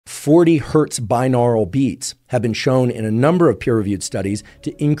40 hertz binaural beats have been shown in a number of peer-reviewed studies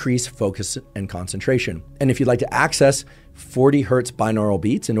to increase focus and concentration. And if you'd like to access 40 hertz binaural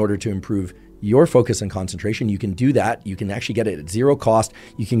beats in order to improve your focus and concentration, you can do that. You can actually get it at zero cost.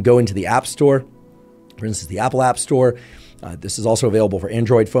 You can go into the App Store, for instance, the Apple App Store. This is also available for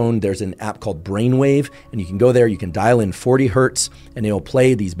Android phone. There's an app called Brainwave, and you can go there, you can dial in 40 hertz, and it'll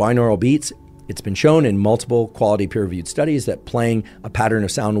play these binaural beats. It's been shown in multiple quality peer-reviewed studies that playing a pattern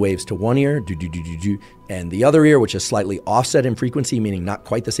of sound waves to one ear, do, and the other ear, which is slightly offset in frequency, meaning not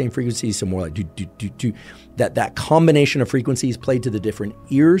quite the same frequency, so more like do, that combination of frequencies played to the different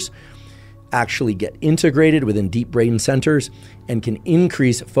ears actually get integrated within deep brain centers and can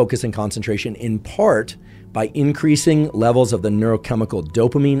increase focus and concentration in part by increasing levels of the neurochemical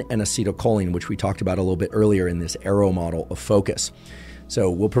dopamine and acetylcholine, which we talked about a little bit earlier in this arrow model of focus. So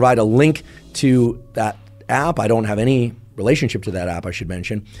we'll provide a link to that app. I don't have any relationship to that app, I should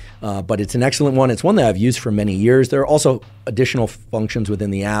mention, but it's an excellent one. It's one that I've used for many years. There are also additional functions within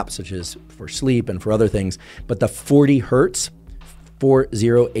the app, such as for sleep and for other things, but the 40 hertz,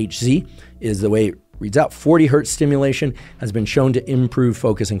 40HZ, is the way it reads out. 40 hertz stimulation has been shown to improve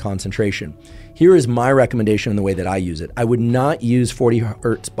focus and concentration. Here is my recommendation in the way that I use it. I would not use 40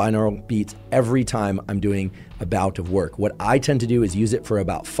 hertz binaural beats every time I'm doing a bout of work. What I tend to do is use it for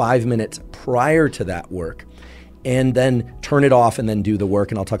about 5 minutes prior to that work and then turn it off and then do the work.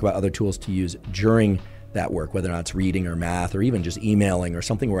 And I'll talk about other tools to use during that work, whether or not it's reading or math or even just emailing or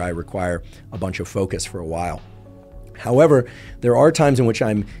something where I require a bunch of focus for a while. However, there are times in which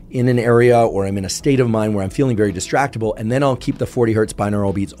I'm in an area or I'm in a state of mind where I'm feeling very distractible, and then I'll keep the 40 hertz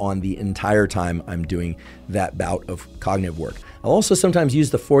binaural beats on the entire time I'm doing that bout of cognitive work. I'll also sometimes use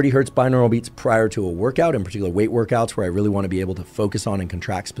the 40 hertz binaural beats prior to a workout, in particular weight workouts where I really want to be able to focus on and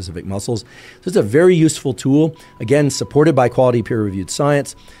contract specific muscles. So it's a very useful tool, again, supported by quality peer-reviewed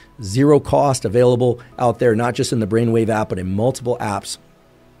science, zero cost, available out there, not just in the Brainwave app, but in multiple apps.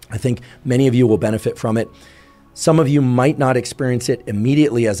 I think many of you will benefit from it. Some of you might not experience it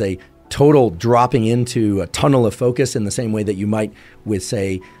immediately as a total dropping into a tunnel of focus in the same way that you might with,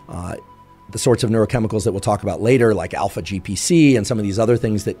 say, the sorts of neurochemicals that we'll talk about later, like alpha GPC and some of these other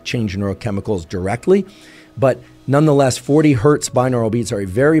things that change neurochemicals directly. But nonetheless, 40 hertz binaural beats are a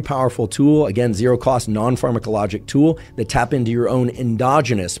very powerful tool, again, zero cost, non-pharmacologic tool that tap into your own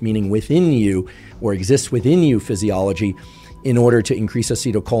endogenous, meaning within you or exists within you physiology, in order to increase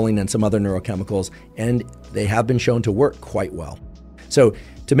acetylcholine and some other neurochemicals, and they have been shown to work quite well. So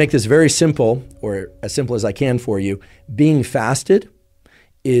to make this very simple, or as simple as I can for you, being fasted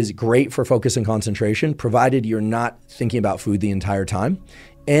is great for focus and concentration, provided you're not thinking about food the entire time.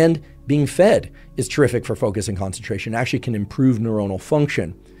 And being fed is terrific for focus and concentration. It actually can improve neuronal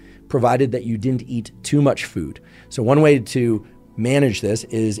function, provided that you didn't eat too much food. So one way to manage this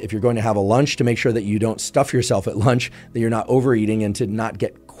is if you're going to have a lunch, to make sure that you don't stuff yourself at lunch, that you're not overeating, and to not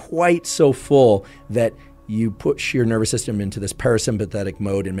get quite so full that you push your nervous system into this parasympathetic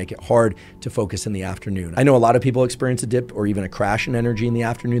mode and make it hard to focus in the afternoon. I know a lot of people experience a dip or even a crash in energy in the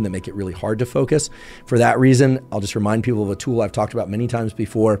afternoon that make it really hard to focus. For that reason, I'll just remind people of a tool I've talked about many times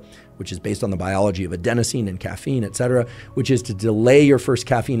before, which is based on the biology of adenosine and caffeine, et cetera, which is to delay your first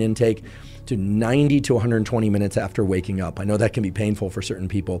caffeine intake to 90 to 120 minutes after waking up. I know that can be painful for certain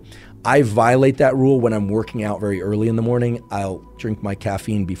people. I violate that rule when I'm working out very early in the morning. I'll drink my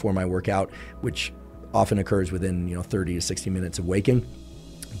caffeine before my workout, which often occurs within 30 to 60 minutes of waking.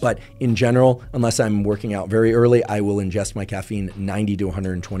 But in general, unless I'm working out very early, I will ingest my caffeine 90 to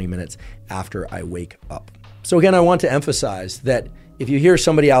 120 minutes after I wake up. So again, I want to emphasize that if you hear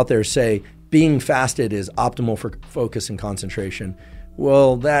somebody out there say being fasted is optimal for focus and concentration,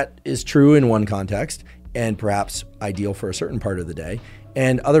 well, that is true in one context and perhaps ideal for a certain part of the day.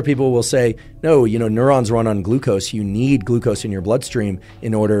 And other people will say, no, neurons run on glucose. You need glucose in your bloodstream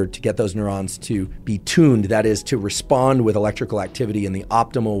in order to get those neurons to be tuned. That is, to respond with electrical activity in the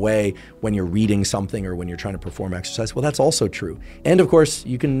optimal way when you're reading something or when you're trying to perform exercise. Well, that's also true. And of course,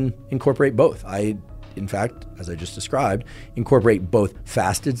 you can incorporate both. In fact, as I just described, incorporate both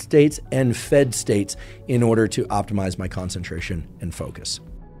fasted states and fed states in order to optimize my concentration and focus.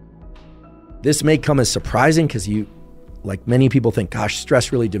 This may come as surprising because like many people think, gosh,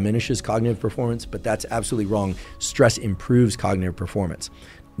 stress really diminishes cognitive performance, but that's absolutely wrong. Stress improves cognitive performance.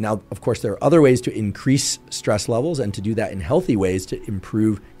 Now, of course, there are other ways to increase stress levels and to do that in healthy ways to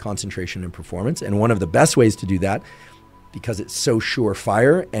improve concentration and performance. And one of the best ways to do that, because it's so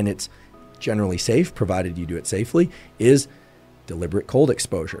surefire and it's generally safe, provided you do it safely, is deliberate cold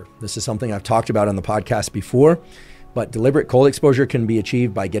exposure. This is something I've talked about on the podcast before, but deliberate cold exposure can be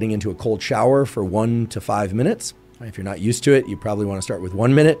achieved by getting into a cold shower for 1 to 5 minutes, If you're not used to it, you probably want to start with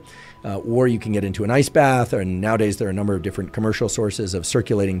 1 minute, or you can get into an ice bath. And nowadays there are a number of different commercial sources of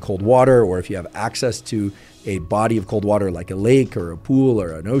circulating cold water, or if you have access to a body of cold water like a lake or a pool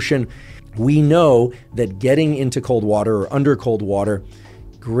or an ocean, we know that getting into cold water or under cold water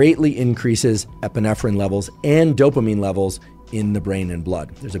greatly increases epinephrine levels and dopamine levels in the brain and blood.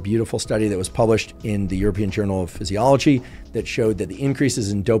 There's a beautiful study that was published in the European Journal of Physiology that showed that the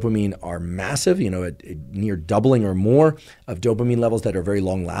increases in dopamine are massive, a near doubling or more of dopamine levels that are very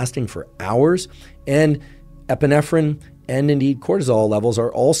long lasting for hours. And epinephrine and indeed cortisol levels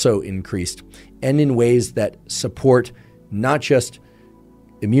are also increased, and in ways that support not just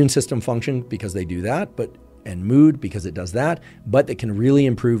immune system function because they do that, and mood because it does that, but that can really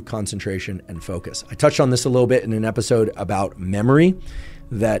improve concentration and focus. I touched on this a little bit in an episode about memory,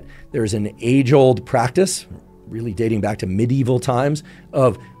 that there's an age-old practice, really dating back to medieval times,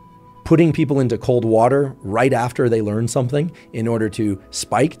 of putting people into cold water right after they learn something in order to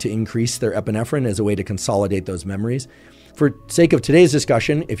increase their epinephrine as a way to consolidate those memories. For sake of today's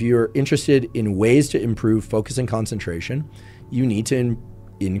discussion, if you're interested in ways to improve focus and concentration, you need to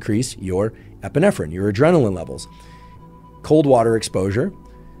increase your epinephrine, your adrenaline levels. Cold water exposure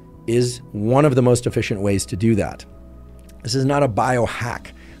is one of the most efficient ways to do that. This is not a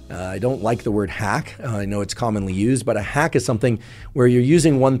biohack. I don't like the word hack. I know it's commonly used, but a hack is something where you're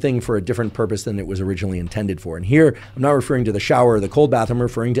using one thing for a different purpose than it was originally intended for. And here, I'm not referring to the shower or the cold bath, I'm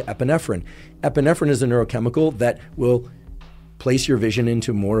referring to epinephrine. Epinephrine is a neurochemical that will place your vision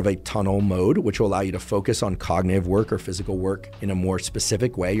into more of a tunnel mode, which will allow you to focus on cognitive work or physical work in a more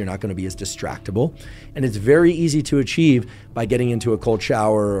specific way. You're not going to be as distractible. And it's very easy to achieve by getting into a cold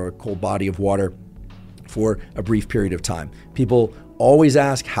shower or a cold body of water for a brief period of time. People always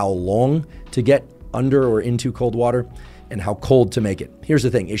ask how long to get under or into cold water and how cold to make it. Here's the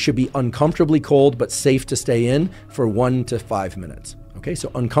thing, it should be uncomfortably cold but safe to stay in for 1 to 5 minutes. Okay,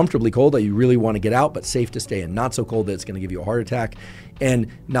 so uncomfortably cold that you really want to get out, but safe to stay in. Not so cold that it's going to give you a heart attack, and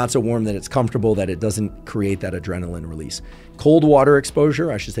not so warm that it's comfortable that it doesn't create that adrenaline release. Cold water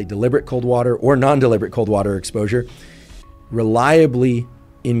exposure, I should say deliberate cold water or non-deliberate cold water exposure, reliably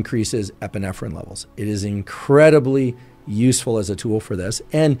increases epinephrine levels. It is incredibly useful as a tool for this,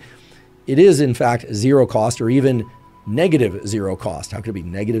 and it is in fact zero cost or even negative zero cost. How could it be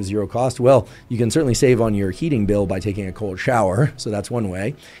negative zero cost? Well, you can certainly save on your heating bill by taking a cold shower. So that's one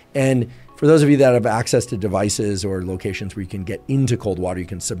way. And for those of you that have access to devices or locations where you can get into cold water, you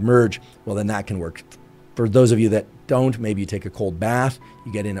can submerge, well, then that can work. For those of you that don't, maybe you take a cold bath,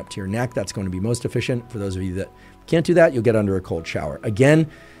 you get in up to your neck. That's going to be most efficient. For those of you that can't do that, you'll get under a cold shower. Again,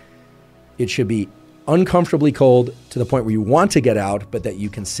 it should be uncomfortably cold to the point where you want to get out, but that you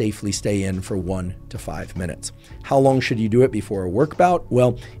can safely stay in for 1 to 5 minutes. How long should you do it before a work bout?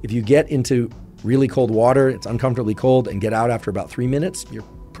 Well, if you get into really cold water, it's uncomfortably cold, and get out after about 3 minutes, you're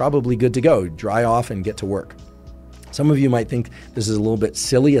probably good to go. Dry off and get to work. Some of you might think this is a little bit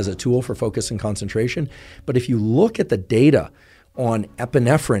silly as a tool for focus and concentration, but if you look at the data on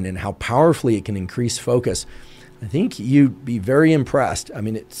epinephrine and how powerfully it can increase focus, I think you'd be very impressed. I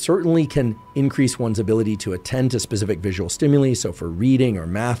mean, it certainly can increase one's ability to attend to specific visual stimuli. So for reading or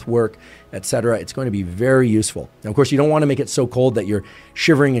math work, etc., it's going to be very useful. Now, of course, you don't want to make it so cold that you're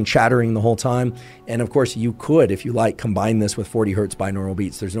shivering and chattering the whole time. And of course, you could, if you like, combine this with 40 hertz binaural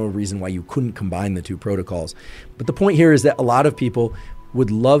beats. There's no reason why you couldn't combine the two protocols. But the point here is that a lot of people would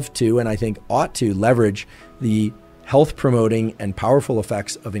love to, and I think ought to, leverage the health-promoting and powerful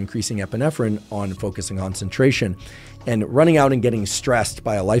effects of increasing epinephrine on focus and concentration. And running out and getting stressed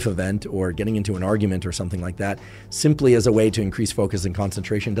by a life event or getting into an argument or something like that simply as a way to increase focus and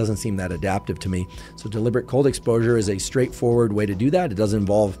concentration doesn't seem that adaptive to me. So deliberate cold exposure is a straightforward way to do that. It doesn't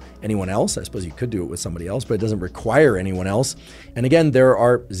involve anyone else. I suppose you could do it with somebody else, but it doesn't require anyone else. And again, there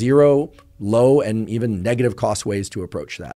are zero, low, and even negative cost ways to approach that.